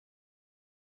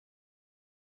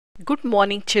Good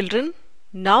morning, children.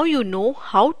 Now you know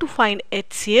how to find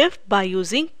HCF by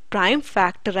using prime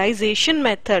factorization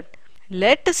method.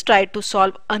 Let us try to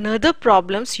solve another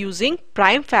problems using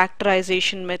prime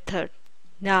factorization method.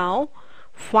 Now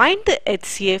find the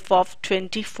HCF of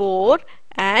 24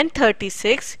 and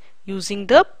 36 using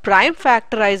the prime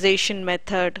factorization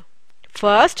method.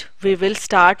 First we will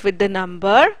start with the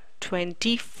number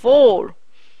 24.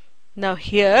 Now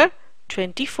here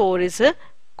 24 is a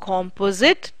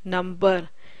composite number.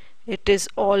 It is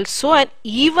also an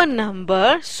even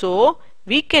number, so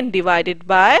we can divide it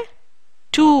by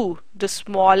 2, the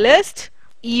smallest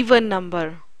even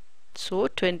number. So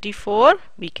 24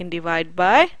 we can divide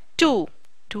by 2.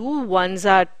 2 ones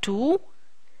are 2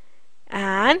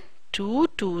 and 2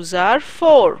 twos are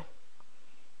 4.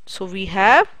 So we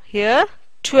have here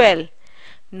 12.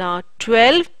 Now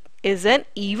 12 is an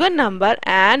even number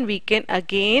and we can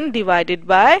again divide it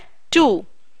by 2.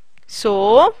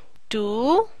 So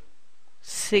 2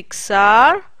 6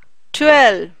 are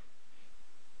 12.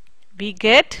 We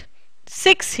get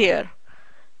 6 here.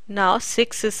 Now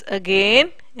 6 is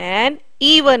again an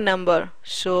even number.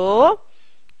 So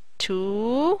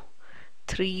 2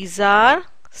 3s are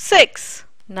 6.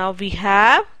 Now we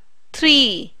have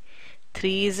 3.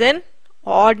 3 is an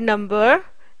odd number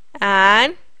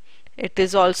and it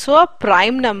is also a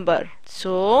prime number.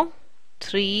 So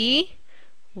 3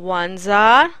 ones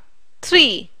are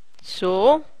 3.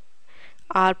 So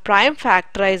our prime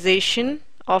factorization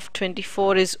of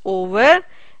 24 is over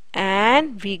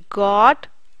and we got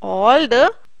all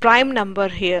the prime number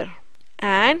here,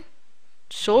 and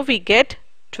so we get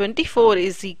 24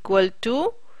 is equal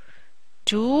to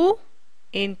 2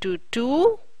 into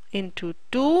 2 into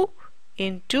 2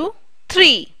 into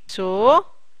 3. So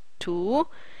 2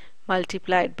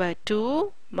 multiplied by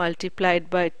 2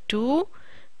 multiplied by 2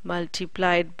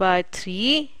 multiplied by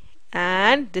 3,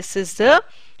 and this is the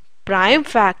prime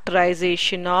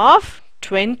factorization of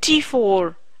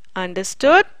 24.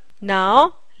 Understood?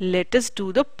 Now let us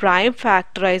do the prime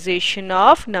factorization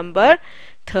of number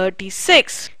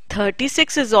 36.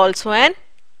 36 is also an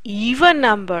even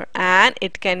number and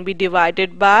it can be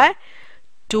divided by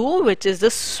 2, which is the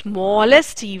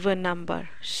smallest even number.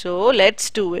 So let's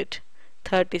do it.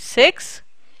 36,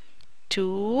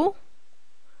 2.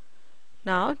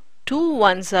 Now 2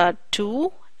 ones are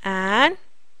 2 and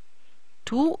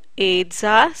 2 8s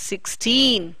are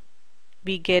 16.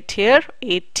 We get here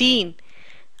 18.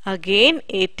 Again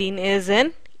 18 is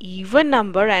an even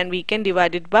number and we can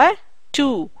divide it by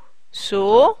 2.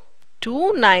 So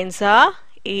 2 9s are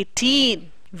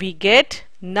 18. We get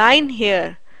 9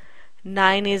 here.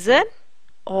 9 is an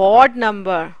odd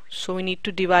number, so we need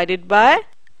to divide it by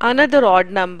another odd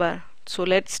number. So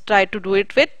let's try to do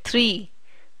it with 3.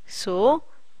 So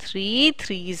 3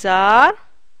 3s are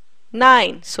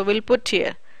 9. So we'll put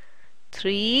here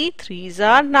 3 3s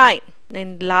are 9.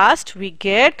 And last we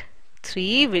get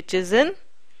 3, which is an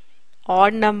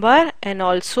odd number and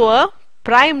also a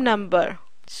prime number.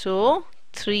 So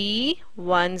 3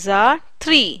 1s are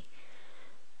 3.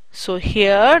 So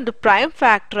here the prime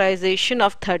factorization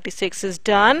of 36 is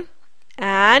done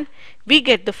and we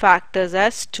get the factors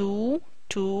as 2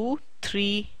 2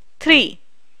 3 3.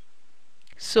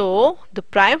 So the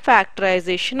prime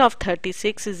factorization of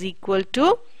 36 is equal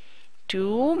to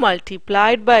 2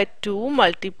 multiplied by 2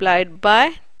 multiplied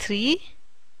by 3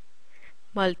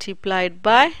 multiplied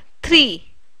by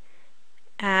 3.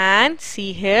 And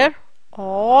see here,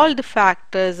 all the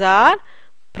factors are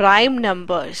prime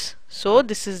numbers. So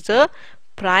this is the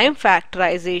prime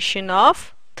factorization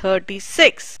of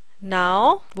 36.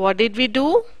 Now what did we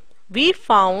do? We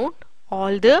found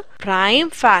all the prime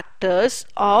factors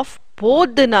of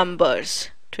both the numbers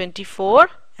 24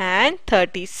 and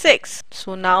 36.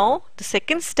 So now the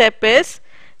second step is,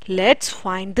 let's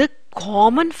find the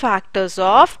common factors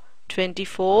of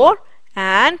 24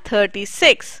 and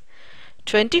 36.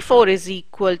 24 is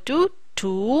equal to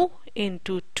 2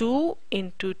 into 2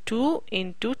 into 2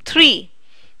 into 3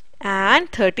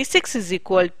 and 36 is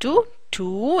equal to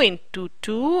 2 into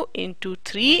 2 into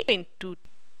 3 into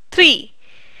 3.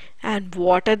 And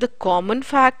what are the common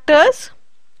factors?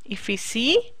 If we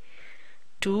see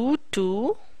 2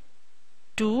 2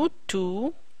 2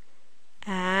 2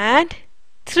 and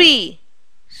 3,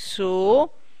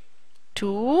 so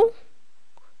 2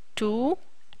 2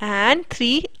 and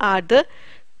 3 are the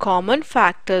common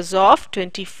factors of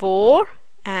 24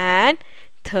 and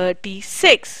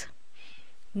 36.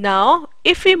 Now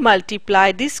if we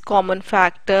multiply these common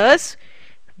factors,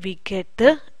 we get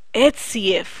the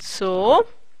HCF. So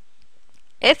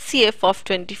HCF of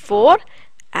 24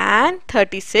 and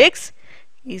 36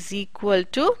 is equal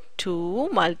to 2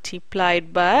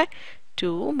 multiplied by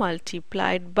 2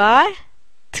 multiplied by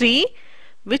 3,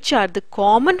 which are the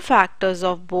common factors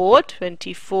of both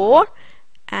 24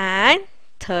 and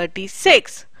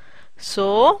 36.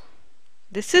 So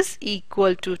this is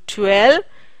equal to 12.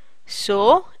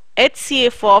 So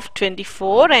HCF of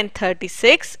 24 and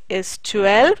 36 is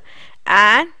 12,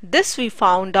 and this we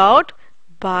found out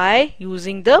by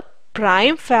using the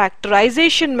prime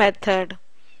factorization method.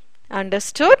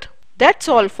 Understood? That's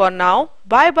all for now.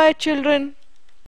 Bye bye children.